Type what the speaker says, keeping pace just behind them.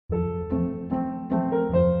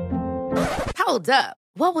Hold up.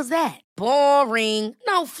 What was that? Boring.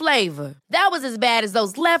 No flavor. That was as bad as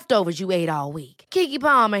those leftovers you ate all week. Keke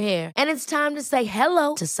Palmer here, and it's time to say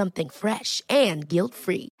hello to something fresh and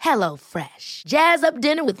guilt-free. Hello Fresh. Jazz up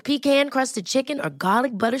dinner with pecan-crusted chicken or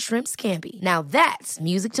garlic butter shrimp scampi. Now that's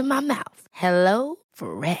music to my mouth. Hello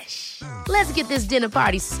Fresh. Let's get this dinner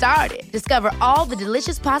party started. Discover all the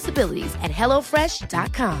delicious possibilities at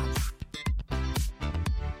hellofresh.com.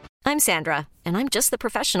 I'm Sandra, and I'm just the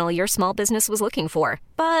professional your small business was looking for.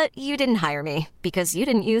 But you didn't hire me because you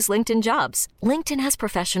didn't use LinkedIn Jobs. LinkedIn has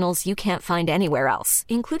professionals you can't find anywhere else,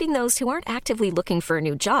 including those who aren't actively looking for a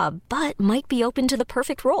new job, but might be open to the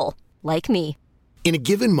perfect role, like me. In a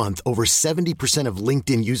given month, over 70% of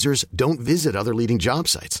LinkedIn users don't visit other leading job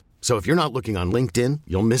sites. So if you're not looking on LinkedIn,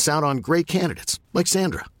 you'll miss out on great candidates like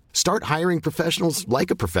Sandra. Start hiring professionals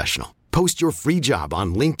like a professional. Post your free job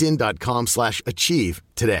on linkedin.com/achieve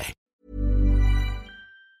today.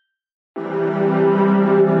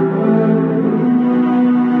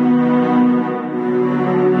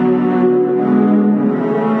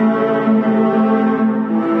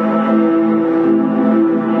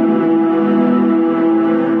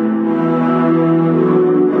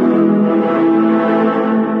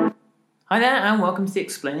 Hi there, and welcome to the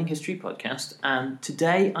Explaining History podcast. And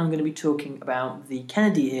today I'm going to be talking about the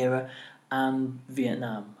Kennedy era and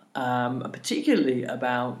Vietnam, particularly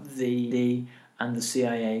about the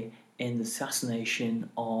CIA in the assassination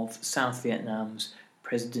of South Vietnam's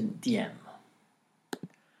President Diem.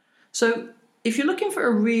 So, if you're looking for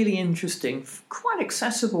a really interesting, quite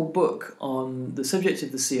accessible book on the subject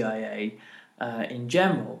of the CIA in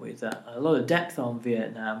general, with a lot of depth on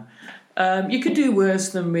Vietnam, you could do worse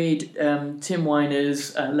than read Tim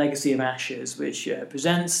Weiner's Legacy of Ashes, which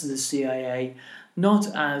presents the CIA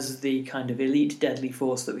not as the kind of elite deadly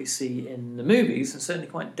force that we see in the movies, and certainly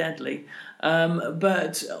quite deadly,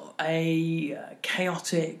 but a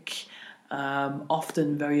chaotic,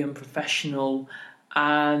 often very unprofessional,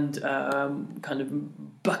 and kind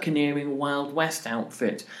of buccaneering Wild West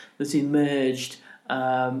outfit that emerged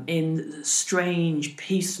in strange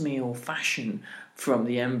piecemeal fashion from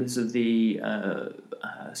the embers of the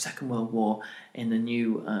Second World War in the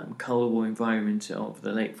new Cold War environment of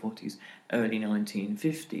the late 40s, early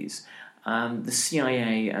 1950s. The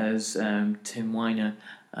CIA, as Tim Weiner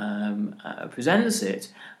presents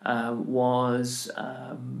it, was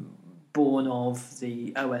born of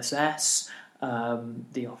the OSS,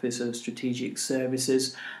 the Office of Strategic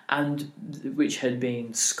Services, and which had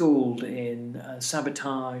been schooled in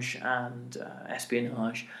sabotage and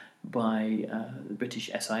espionage by the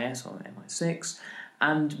British SIS or MI6,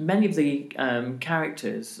 and many of the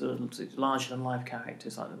characters, larger-than-life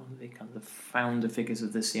characters, like one of the kind of the founder figures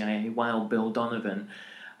of the CIA, Wild Bill Donovan,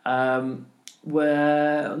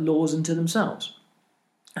 were laws unto themselves.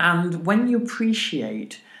 And when you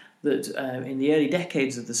appreciate that in the early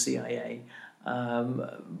decades of the CIA,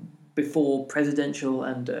 before presidential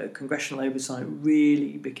and congressional oversight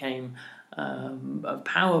really became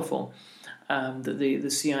powerful, that the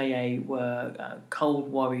CIA were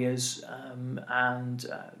cold warriors and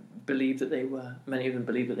believed that many of them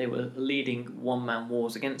believed that they were leading one-man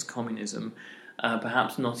wars against communism,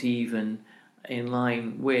 perhaps not even in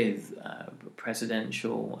line with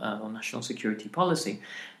presidential or national security policy,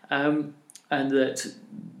 and that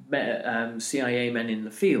CIA men in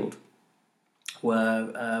the field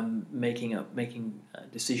were making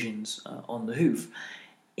decisions on the hoof.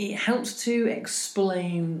 It helps to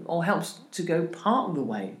explain, or helps to go part of the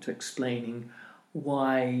way to explaining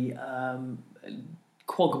why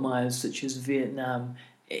quagmires such as Vietnam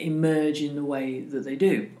emerge in the way that they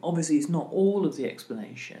do. Obviously, it's not all of the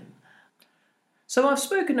explanation. So I've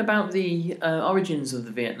spoken about the origins of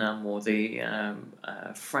the Vietnam War, the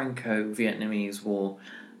Franco-Vietnamese War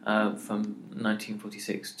from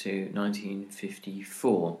 1946 to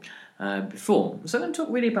 1954 before. So I'm going to talk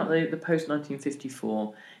really about the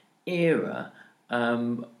post-1954 era.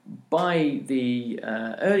 By the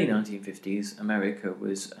early 1950s, America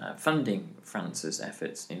was funding France's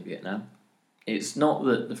efforts in Vietnam. It's not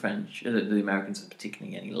that the Americans had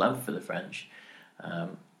particularly any love for the French.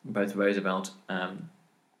 Both Roosevelt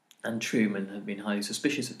and Truman had been highly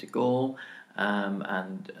suspicious of de Gaulle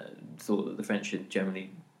and thought that the French had generally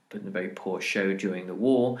put in a very poor show during the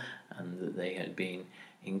war, and that they had been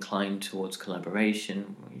inclined towards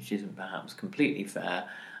collaboration, which isn't perhaps completely fair,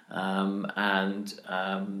 and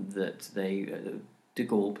that de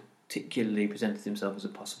Gaulle particularly presented himself as a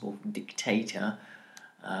possible dictator,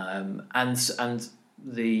 and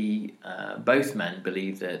the both men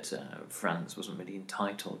believed that France wasn't really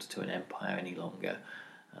entitled to an empire any longer.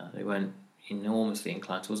 They weren't enormously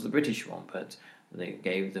inclined towards the British one, but they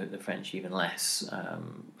gave the French even less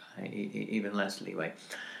leeway.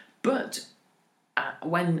 But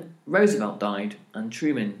when Roosevelt died and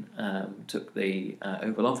Truman took the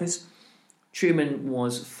Oval Office, Truman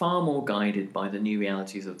was far more guided by the new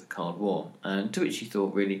realities of the Cold War, and to which he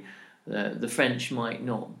thought really the French might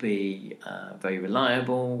not be very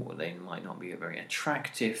reliable, they might not be a very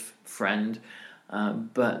attractive friend,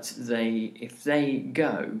 but if they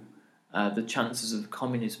go, the chances of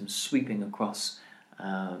communism sweeping across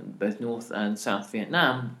both North and South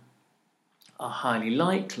Vietnam are highly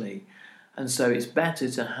likely. And so it's better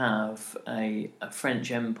to have a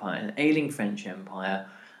French empire, an ailing French empire,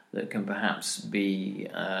 that can perhaps be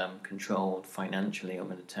controlled financially or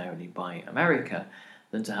militarily by America,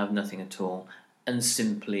 than to have nothing at all and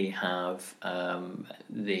simply have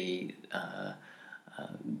the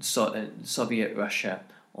Soviet Russia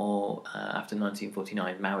or, after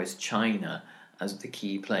 1949, Maoist China as the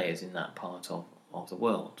key players in that part of the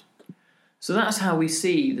world. So that's how we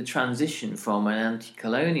see the transition from an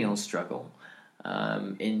anti-colonial struggle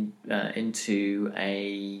into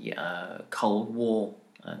a Cold War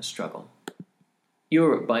struggle.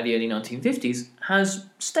 Europe, by the early 1950s, has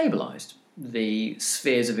stabilised. The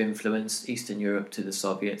spheres of influence, Eastern Europe to the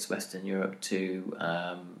Soviets, Western Europe to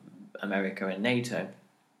America and NATO,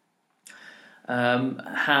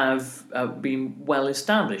 have been well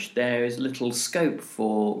established. There is little scope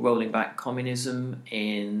for rolling back communism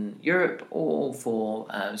in Europe or for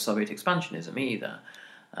Soviet expansionism either.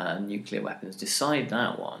 Nuclear weapons decide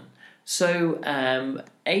that one. So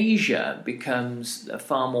Asia becomes a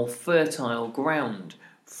far more fertile ground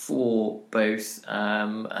for both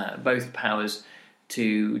powers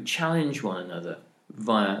to challenge one another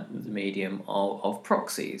via the medium of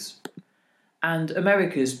proxies. And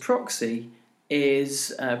America's proxy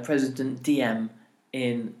is President Diem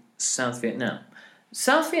in South Vietnam.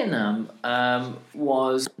 South Vietnam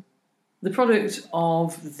was the product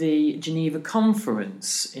of the Geneva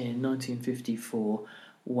Conference in 1954,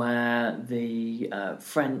 where the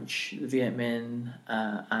French, the Viet Minh,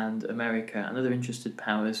 and America and other interested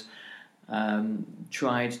powers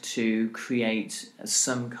tried to create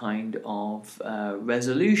some kind of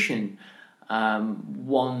resolution,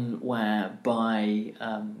 one whereby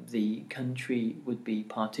the country would be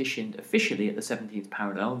partitioned officially at the 17th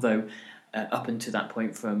parallel, though up until that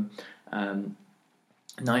point from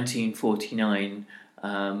 1949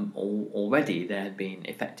 already there had been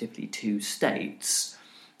effectively two states,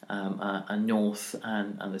 a North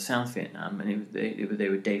and the South Vietnam, and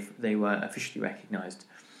they were officially recognised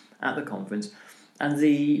at the conference. And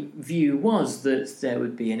the view was that there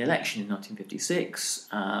would be an election in 1956.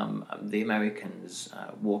 The Americans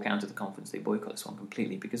walk out of the conference, they boycott this one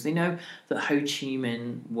completely because they know that Ho Chi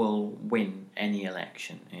Minh will win any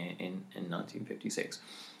election in 1956.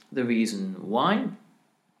 The reason why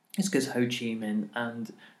is because Ho Chi Minh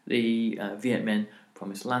and the Viet Minh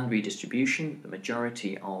promised land redistribution. The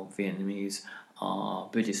majority of Vietnamese are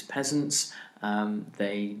Buddhist peasants.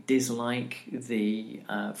 They dislike the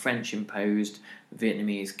French-imposed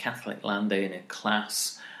Vietnamese Catholic landowner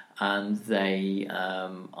class, and they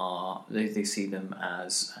see them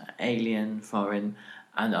as alien, foreign,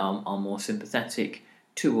 and are more sympathetic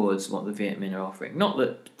towards what the Viet Minh are offering. Not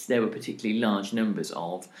that there were particularly large numbers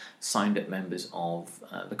of signed-up members of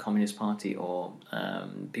the Communist Party or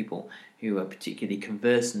people who are particularly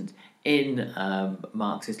conversant in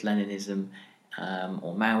Marxist-Leninism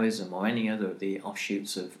or Maoism or any other of the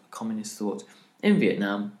offshoots of communist thought in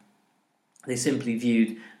Vietnam. They simply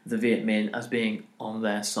viewed the Viet Minh as being on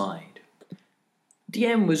their side.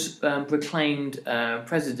 Diem was proclaimed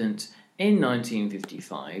president in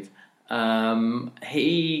 1955.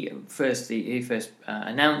 He first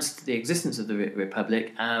announced the existence of the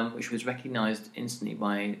Republic, which was recognised instantly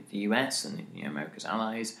by the US and America's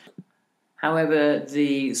allies. However,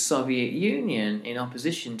 the Soviet Union, in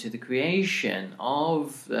opposition to the creation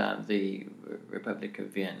of the Republic of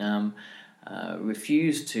Vietnam,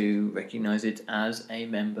 refused to recognise it as a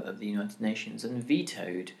member of the United Nations and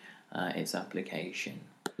vetoed its application.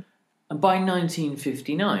 And by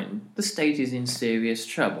 1959, the state is in serious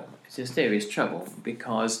trouble. It's in serious trouble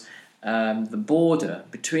because the border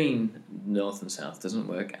between North and South doesn't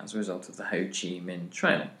work as a result of the Ho Chi Minh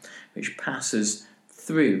Trail, which passes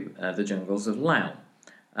through the jungles of Laos.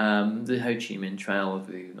 The Ho Chi Minh Trail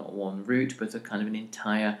is not one route, but a kind of an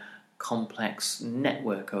entire complex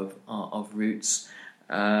network of routes,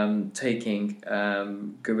 taking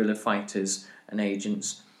guerrilla fighters and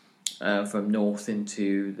agents from north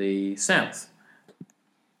into the south.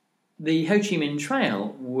 The Ho Chi Minh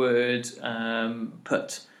Trail would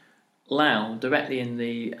put Laos, directly in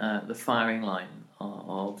the firing line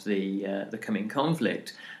of the coming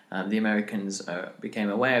conflict, the Americans became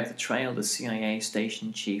aware of the trail. The CIA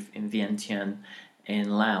station chief in Vientiane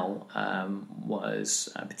in Laos was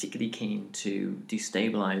particularly keen to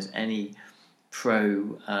destabilize any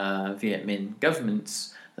pro-Viet Minh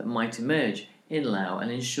governments that might emerge in Laos,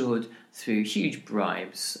 and ensured through huge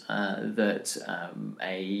bribes that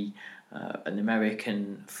an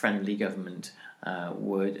American-friendly government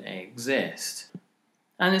would exist.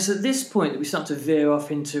 And it's at this point that we start to veer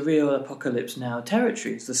off into real apocalypse now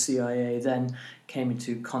territories. The CIA then came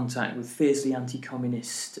into contact with fiercely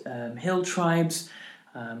anti-communist hill tribes,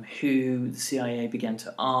 who the CIA began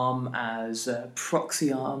to arm as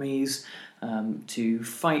proxy armies to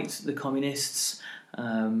fight the communists.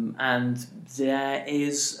 And there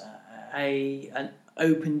is an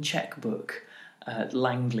open checkbook at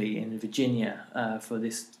Langley in Virginia for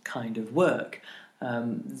this kind of work.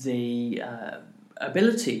 The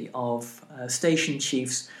ability of station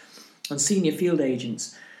chiefs and senior field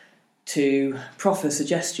agents to proffer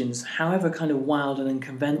suggestions, however kind of wild and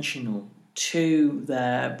unconventional, to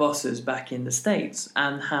their bosses back in the States,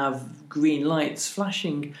 and have green lights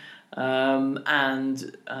flashing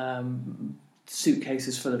and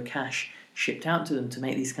suitcases full of cash shipped out to them to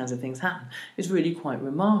make these kinds of things happen, is really quite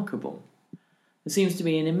remarkable. There seems to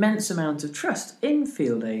be an immense amount of trust in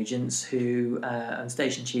field agents who and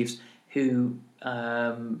station chiefs who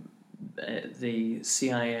the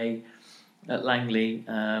CIA at Langley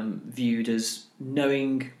viewed as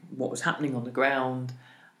knowing what was happening on the ground.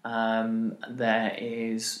 There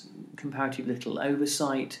is comparatively little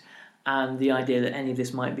oversight, and the idea that any of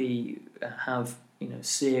this might have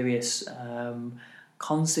serious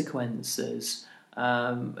consequences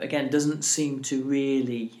again doesn't seem to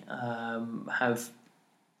really have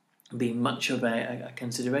been much of a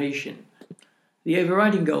consideration. The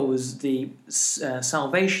overriding goal was the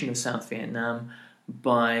salvation of South Vietnam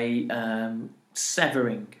by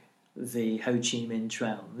severing the Ho Chi Minh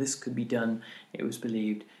Trail. This could be done, it was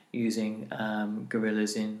believed, using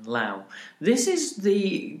guerrillas in Laos. This is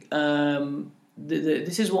this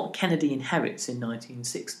is what Kennedy inherits in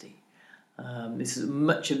 1960. This is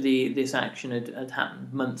much of this action had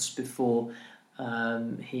happened months before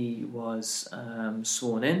he was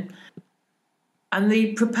sworn in. And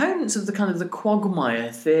the proponents of the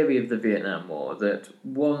quagmire theory of the Vietnam War, that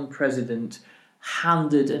one president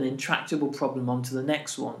handed an intractable problem onto the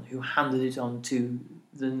next one, who handed it on to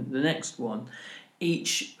the next one,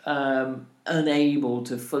 each unable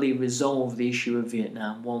to fully resolve the issue of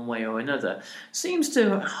Vietnam one way or another, seems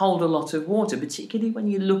to hold a lot of water, particularly when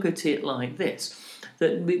you look at it like this.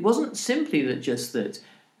 That it wasn't simply that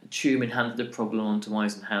Truman handed the problem on to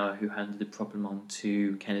Eisenhower, who handed the problem on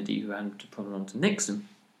to Kennedy, who handed the problem on to Nixon.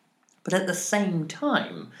 But at the same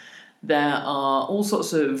time, there are all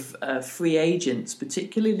sorts of free agents,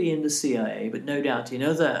 particularly in the CIA, but no doubt in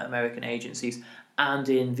other American agencies and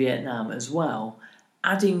in Vietnam as well,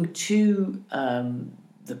 adding to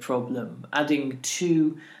the problem, adding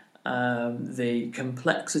to the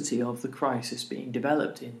complexity of the crisis being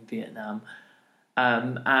developed in Vietnam,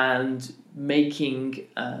 and making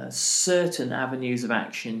certain avenues of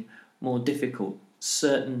action more difficult,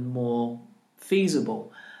 certain more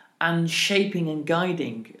feasible, and shaping and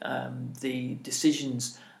guiding the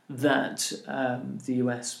decisions that the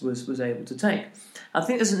US was able to take. I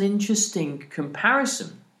think there's an interesting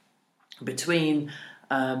comparison between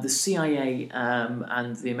the CIA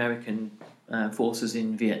and the American forces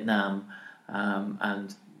in Vietnam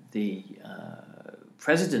and the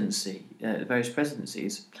presidency, various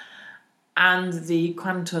presidencies, and the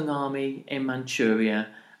Kwantung Army in Manchuria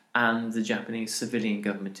and the Japanese civilian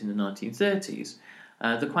government in the 1930s.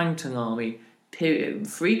 The Kwantung Army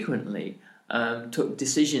frequently took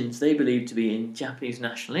decisions they believed to be in Japanese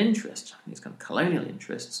national interests, Japanese kind of colonial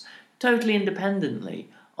interests, totally independently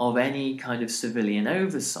of any kind of civilian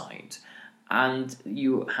oversight. And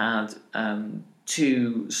you had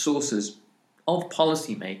two sources of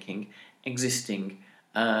policy making existing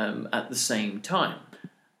at the same time.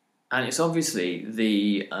 And it's obviously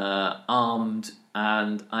the armed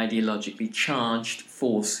and ideologically charged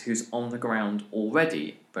force who's on the ground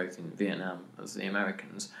already, both in Vietnam as the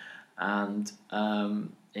Americans and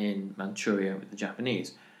in Manchuria with the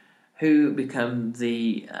Japanese, who become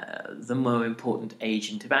the more important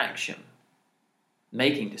agent of action,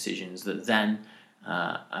 making decisions that then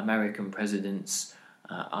American presidents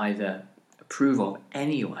either approve of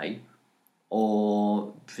anyway,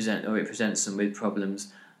 or it presents them with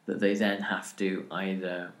problems that they then have to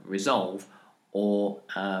either resolve or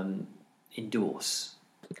endorse.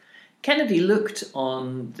 Kennedy looked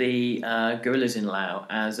on the guerrillas in Laos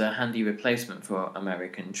as a handy replacement for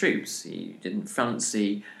American troops. He didn't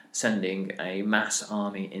fancy sending a mass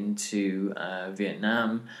army into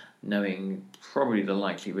Vietnam, knowing probably the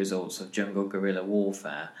likely results of jungle guerrilla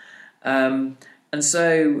warfare. And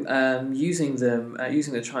so using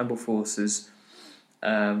the tribal forces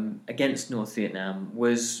against North Vietnam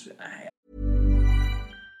was...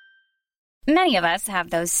 Many of us have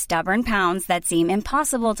those stubborn pounds that seem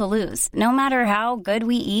impossible to lose, no matter how good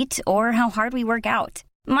we eat or how hard we work out.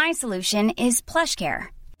 My solution is PlushCare.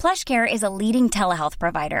 PlushCare is a leading telehealth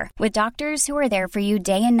provider with doctors who are there for you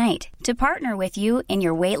day and night to partner with you in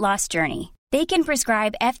your weight loss journey. They can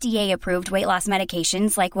prescribe FDA-approved weight loss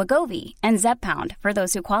medications like Wegovy and Zepbound for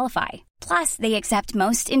those who qualify. Plus, they accept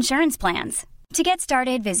most insurance plans. To get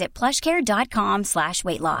started, visit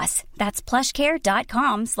plushcare.com/weightloss. That's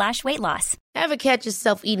plushcare.com/weightloss. Ever catch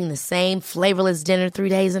yourself eating the same flavorless dinner 3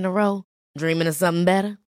 days in a row? Dreaming of something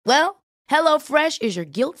better? Well, HelloFresh is your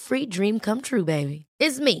guilt-free dream come true, baby.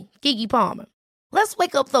 It's me, Keke Palmer. Let's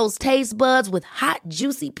wake up those taste buds with hot,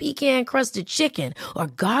 juicy pecan-crusted chicken or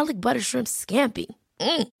garlic butter shrimp scampi.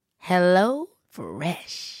 Hello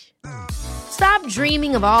Fresh. Stop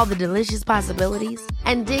dreaming of all the delicious possibilities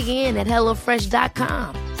and dig in at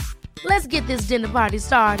HelloFresh.com. Let's get this dinner party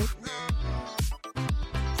started.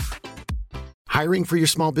 Hiring for your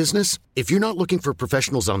small business? If you're not looking for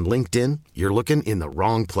professionals on LinkedIn, you're looking in the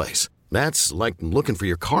wrong place. That's like looking for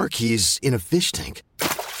your car keys in a fish tank.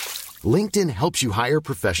 LinkedIn helps you hire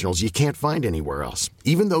professionals you can't find anywhere else,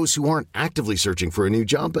 even those who aren't actively searching for a new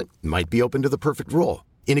job but might be open to the perfect role.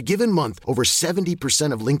 In a given month, over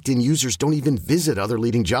 70% of LinkedIn users don't even visit other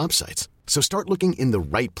leading job sites. So start looking in the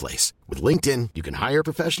right place. With LinkedIn, you can hire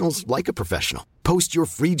professionals like a professional. Post your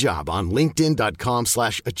free job on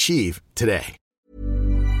linkedin.com/achieve today.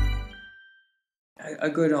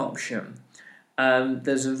 A good option.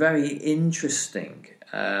 There's a very interesting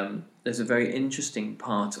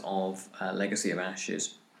part of Legacy of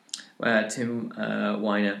Ashes where Tim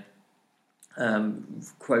Weiner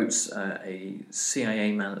quotes a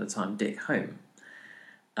CIA man at the time, Dick Home,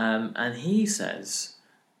 and he says,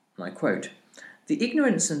 and I quote, "The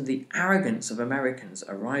ignorance and the arrogance of Americans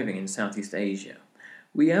arriving in Southeast Asia.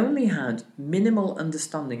 We only had minimal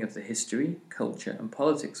understanding of the history, culture and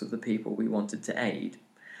politics of the people we wanted to aid.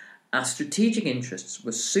 Our strategic interests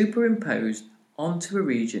were superimposed onto a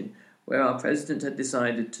region where our president had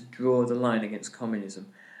decided to draw the line against communism,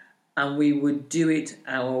 and we would do it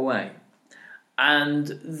our way."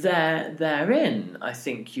 And therein, I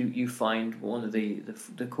think you find one of the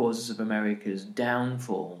causes of America's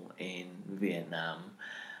downfall in Vietnam,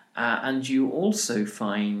 and you also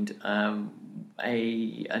find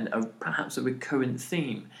perhaps a recurrent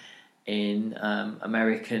theme in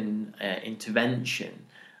American intervention.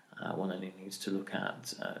 One only needs to look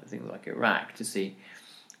at things like Iraq to see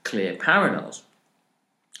clear parallels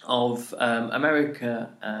of America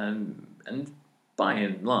and by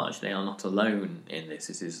and large, they are not alone in this.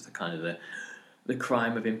 This is the kind of the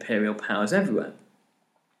crime of imperial powers everywhere,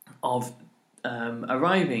 of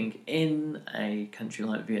arriving in a country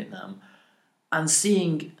like Vietnam and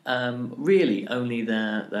seeing really only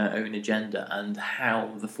their own agenda and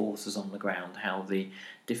how the forces on the ground, how the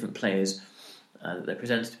different players that they're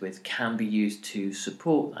presented with can be used to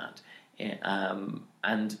support that,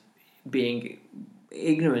 and being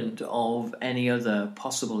ignorant of any other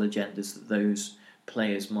possible agendas that those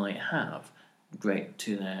players might have, great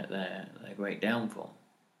to their great downfall.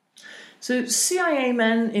 So CIA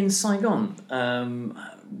men in Saigon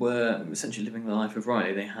were essentially living the life of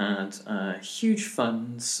Riley. They had huge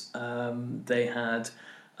funds. They had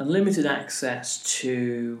unlimited access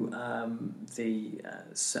to the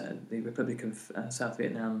Republic of South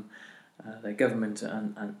Vietnam, their government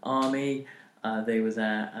and army. They were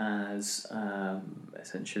there as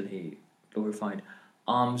essentially glorified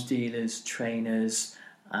arms dealers, trainers,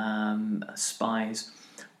 spies,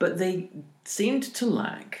 but they seemed to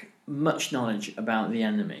lack much knowledge about the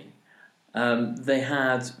enemy. They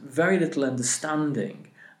had very little understanding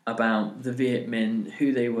about the Viet Minh,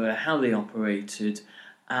 who they were, how they operated,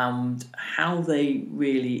 and how they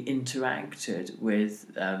really interacted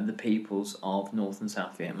with the peoples of North and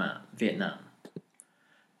South Vietnam.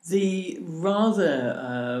 The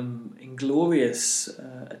rather inglorious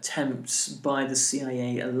attempts by the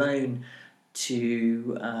CIA alone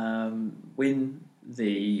to win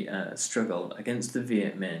the struggle against the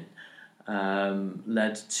Viet Minh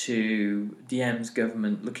led to Diem's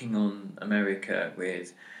government looking on America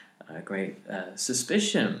with great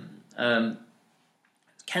suspicion.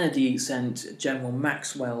 Kennedy sent General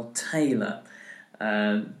Maxwell Taylor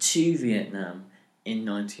to Vietnam in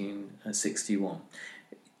 1961.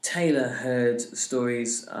 Taylor heard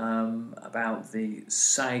stories about the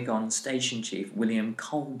Saigon station chief William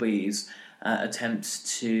Colby's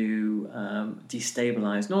attempts to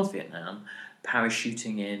destabilise North Vietnam,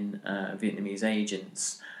 parachuting in Vietnamese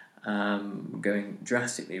agents, going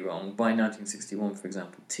drastically wrong. By 1961, for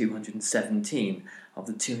example, 217 of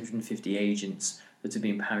the 250 agents that had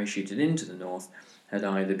been parachuted into the North had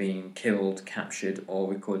either been killed, captured, or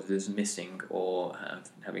recorded as missing, or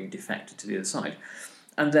having defected to the other side.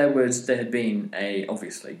 And there had been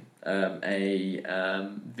obviously a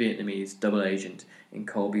Vietnamese double agent in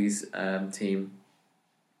Colby's team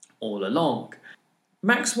all along.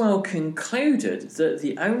 Maxwell concluded that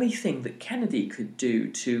the only thing that Kennedy could do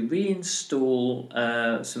to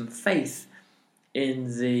reinstall some faith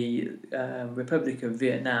in the Republic of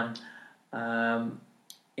Vietnam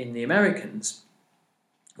in the Americans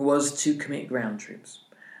was to commit ground troops.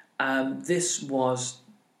 This was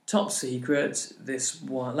top secret. This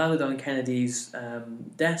landed on Kennedy's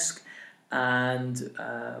desk and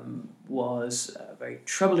was very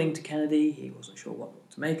troubling to Kennedy. He wasn't sure what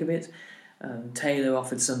to make of it. Taylor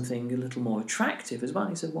offered something a little more attractive as well.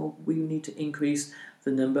 He said, well, we need to increase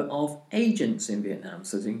the number of agents in Vietnam,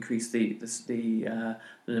 so to increase the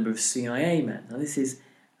number of CIA men. Now, this is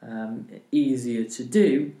easier to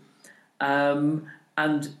do, and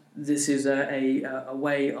this is a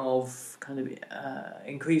way of kind of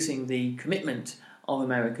increasing the commitment of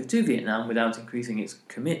America to Vietnam without increasing its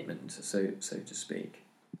commitment, so to speak.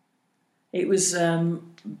 It was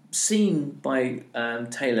seen by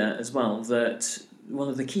Taylor as well that one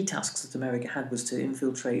of the key tasks that America had was to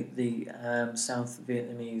infiltrate the South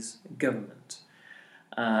Vietnamese government.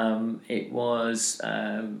 It was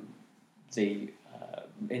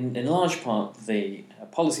in large part the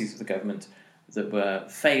policies of the government that were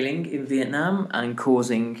failing in Vietnam and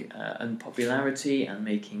causing unpopularity and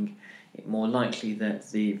making it more likely that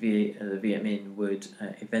the Viet Minh would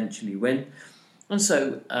eventually win. And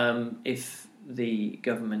so if the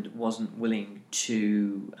government wasn't willing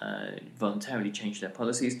to voluntarily change their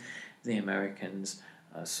policies, the Americans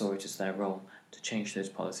saw it as their role to change those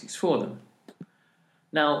policies for them.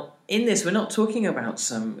 Now, in this, we're not talking about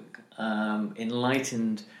some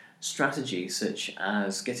enlightened strategy such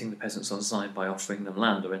as getting the peasants on side by offering them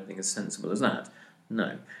land or anything as sensible as that.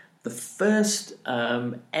 No. The first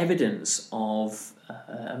evidence of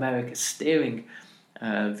America steering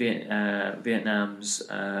Vietnam's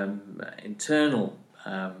internal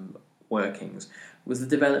workings was the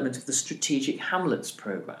development of the Strategic Hamlets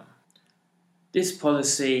Program. This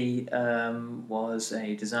policy was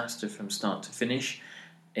a disaster from start to finish.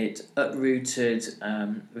 It uprooted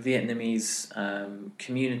Vietnamese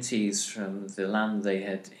communities from the land they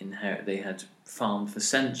had inherited. They had farmed for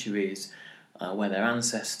centuries, where their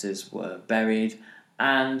ancestors were buried,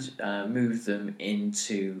 and moved them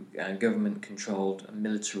into government-controlled,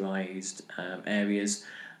 militarised areas,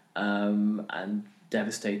 and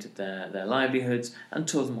devastated their livelihoods and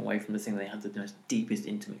tore them away from the thing they had the most deepest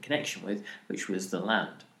intimate connection with, which was the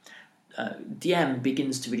land. Diem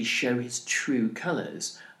begins to really show his true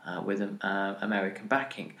colours with American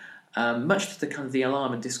backing, much to the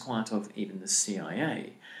alarm and disquiet of even the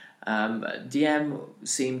CIA. Diem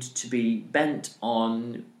seemed to be bent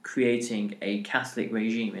on creating a Catholic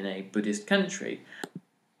regime in a Buddhist country.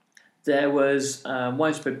 There was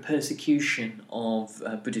widespread persecution of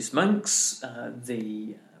Buddhist monks,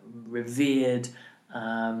 the revered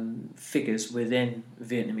figures within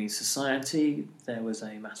Vietnamese society. There was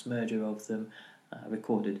a mass murder of them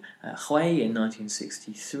recorded at Hue in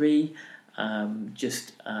 1963,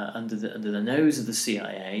 just under the nose of the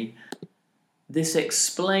CIA. This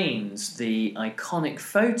explains the iconic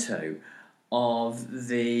photo of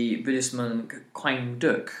the Buddhist monk Quang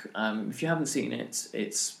Duc. If you haven't seen it,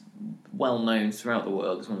 it's well known throughout the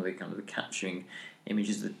world. It's one of the kind of the capturing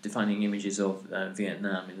images, the defining images of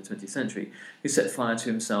Vietnam in the 20th century, who set fire to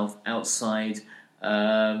himself outside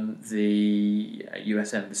the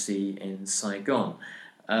US Embassy in Saigon.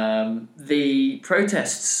 The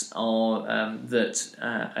protests are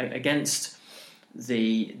against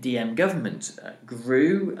the Diem government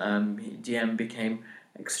grew. Diem became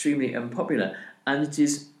extremely unpopular, and it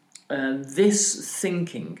is this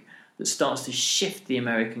thinking that starts to shift the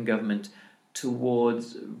American government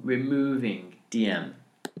towards removing Diem.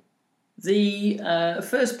 The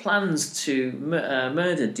first plans to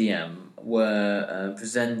murder Diem were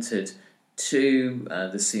presented to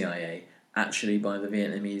the CIA, actually by the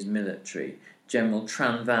Vietnamese military. General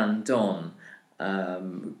Tran Van Don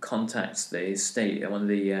contacts one of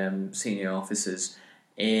the senior officers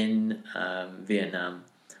in Vietnam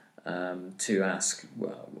to ask,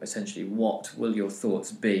 well, essentially, what will your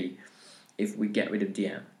thoughts be if we get rid of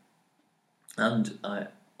Diem? And on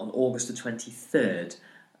August the 23rd,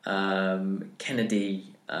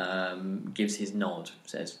 Kennedy gives his nod,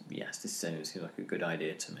 says, yes, this seems like a good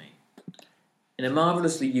idea to me. In a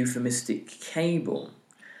marvellously euphemistic cable,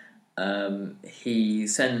 he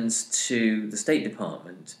sends to the State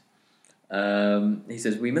Department, he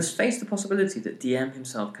says, we must face the possibility that Diem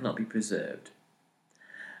himself cannot be preserved.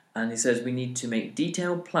 And he says we need to make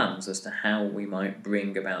detailed plans as to how we might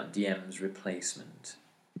bring about Diem's replacement.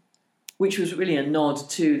 Which was really a nod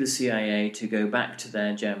to the CIA to go back to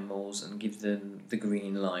their generals and give them the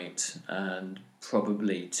green light, and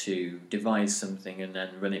probably to devise something and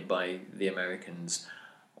then run it by the Americans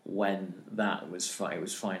when that was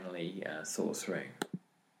finally thought through.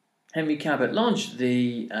 Henry Cabot launched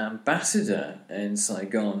the ambassador in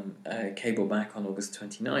Saigon cable back on August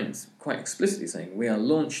 29th, quite explicitly saying, we are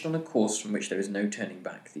launched on a course from which there is no turning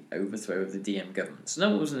back, the overthrow of the Diem government. So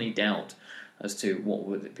there wasn't any doubt as to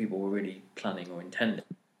what people were really planning or intending.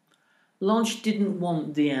 Lodge didn't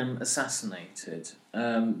want Diem assassinated.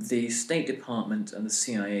 The State Department and the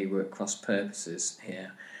CIA were at cross purposes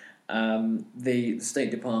here. The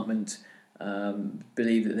State Department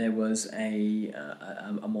believed that there was a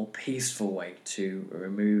more peaceful way to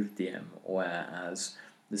remove Diem, whereas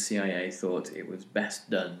the CIA thought it was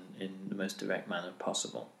best done in the most direct manner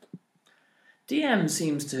possible. Diem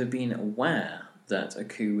seems to have been aware that a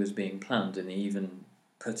coup was being planned, and he even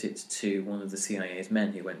put it to one of the CIA's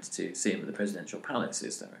men who went to see him at the presidential palace.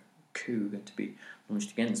 Is there a coup going to be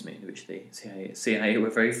launched against me? In which the CIA were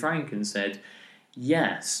very frank and said,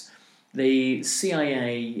 yes. The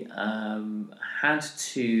CIA had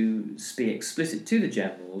to be explicit to the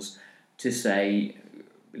generals to say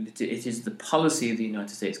it is the policy of the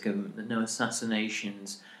United States government that no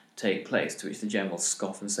assassinations take place, to which the generals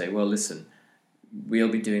scoff and say, well, listen, we'll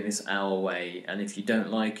be doing this our way, and if you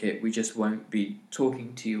don't like it, we just won't be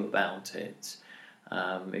talking to you about it.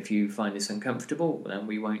 If you find this uncomfortable, then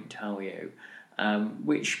we won't tell you.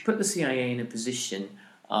 Which put the CIA in a position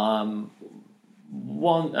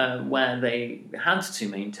where they had to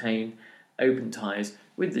maintain open ties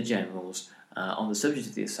with the generals on the subject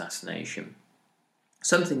of the assassination,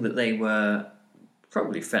 something that they were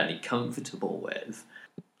probably fairly comfortable with.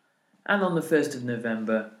 And on the 1st of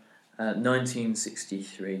November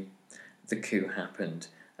 1963, the coup happened.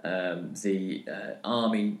 The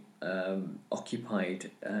army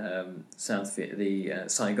occupied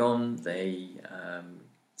Saigon. They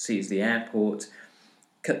seized the airport,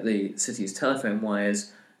 cut the city's telephone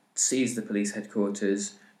wires, seize the police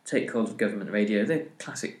headquarters, take hold of government radio, the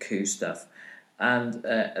classic coup stuff, and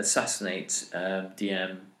assassinate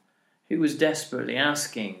Diem, who was desperately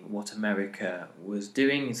asking what America was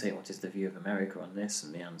doing. He'd say, what is the view of America on this?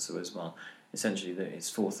 And the answer was, well, essentially that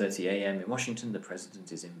it's 4:30 a.m. in Washington, the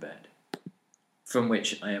president is in bed. From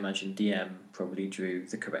which I imagine Diem probably drew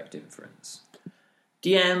the correct inference.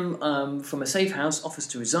 Diem, from a safe house, offers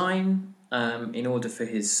to resign in order for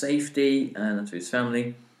his safety and for his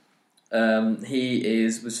family. He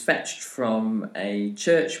was fetched from a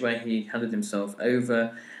church where he handed himself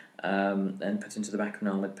over and put into the back of an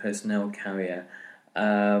armoured personnel carrier,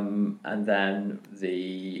 and then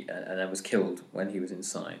was killed when he was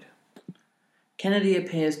inside. Kennedy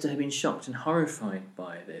appears to have been shocked and horrified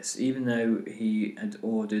by this, even though he had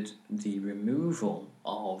ordered the removal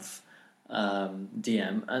of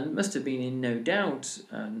Diem, and must have been in no doubt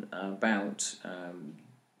about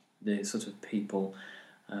the sort of people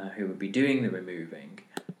who would be doing the removing.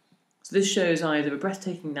 So this shows either a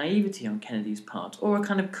breathtaking naivety on Kennedy's part or a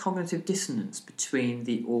kind of cognitive dissonance between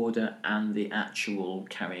the order and the actual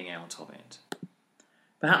carrying out of it.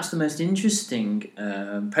 Perhaps the most interesting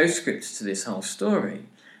postscript to this whole story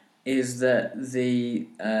is that the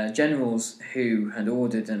generals who had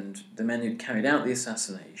ordered and the men who carried out the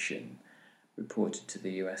assassination reported to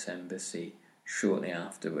the US Embassy shortly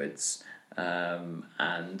afterwards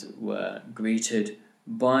and were greeted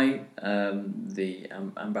by the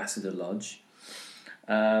Ambassador Lodge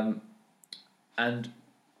and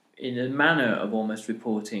in a manner of almost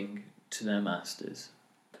reporting to their masters.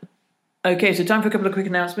 Okay, so time for a couple of quick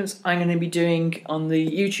announcements. I'm going to be doing on the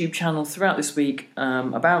YouTube channel throughout this week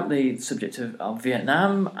about the subject of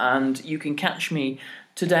Vietnam, and you can catch me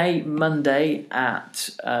today, Monday,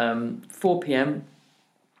 at 4 p.m.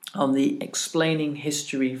 on the Explaining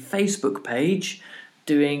History Facebook page,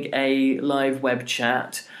 doing a live web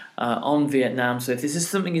chat on Vietnam. So if this is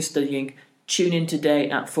something you're studying, tune in today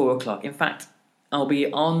at 4 o'clock. In fact, I'll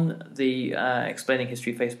be on the Explaining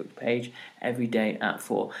History Facebook page every day at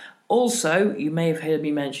 4. Also, you may have heard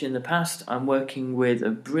me mention in the past, I'm working with a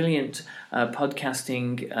brilliant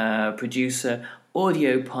podcasting producer,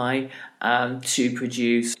 AudioPie, to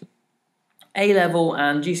produce A-level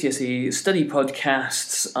and GCSE study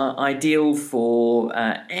podcasts, ideal for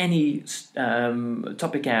any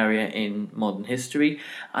topic area in modern history.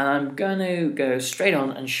 And I'm going to go straight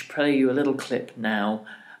on and play you a little clip now.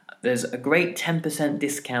 There's a great 10%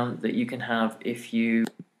 discount that you can have if you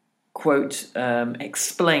quote,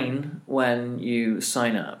 explain when you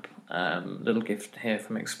sign up. Little gift here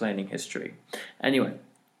from Explaining History. Anyway,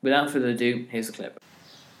 without further ado, here's the clip.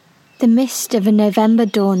 The mist of a November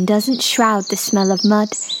dawn doesn't shroud the smell of mud,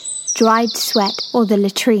 dried sweat, or the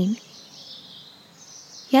latrine.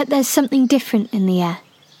 Yet there's something different in the air.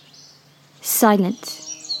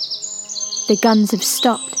 Silence. The guns have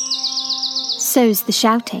stopped. So's the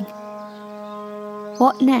shouting.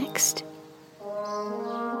 What next?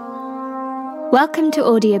 Welcome to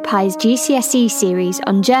AudioPie's GCSE series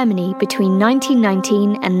on Germany between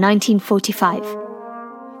 1919 and 1945.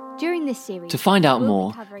 During this series, to find out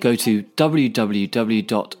more, go to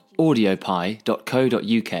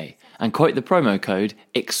www.audiopie.co.uk and quote the promo code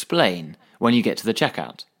EXPLAIN when you get to the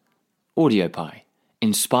checkout. AudioPie,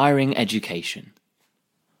 inspiring education.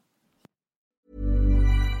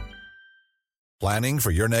 Planning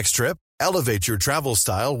for your next trip? Elevate your travel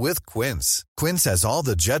style with Quince. Quince has all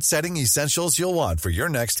the jet-setting essentials you'll want for your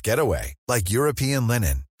next getaway, like European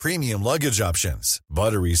linen, premium luggage options,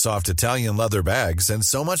 buttery soft Italian leather bags, and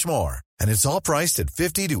so much more. And it's all priced at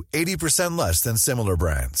 50 to 80% less than similar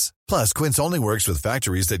brands. Plus, Quince only works with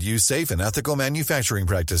factories that use safe and ethical manufacturing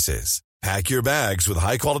practices. Pack your bags with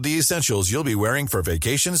high-quality essentials you'll be wearing for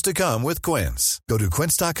vacations to come with Quince. Go to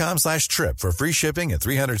quince.com/trip for free shipping and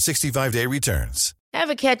 365-day returns.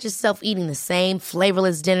 Ever catch yourself eating the same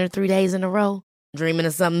flavorless dinner 3 days in a row? Dreaming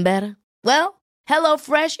of something better? Well,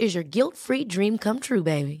 HelloFresh is your guilt-free dream come true,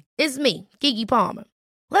 baby. It's me, Keke Palmer.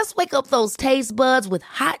 Let's wake up those taste buds with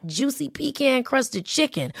hot, juicy pecan-crusted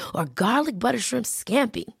chicken or garlic butter shrimp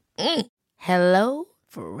scampi.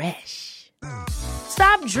 HelloFresh.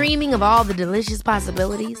 Stop dreaming of all the delicious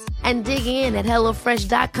possibilities and dig in at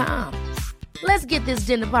HelloFresh.com. Let's get this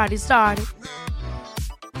dinner party started.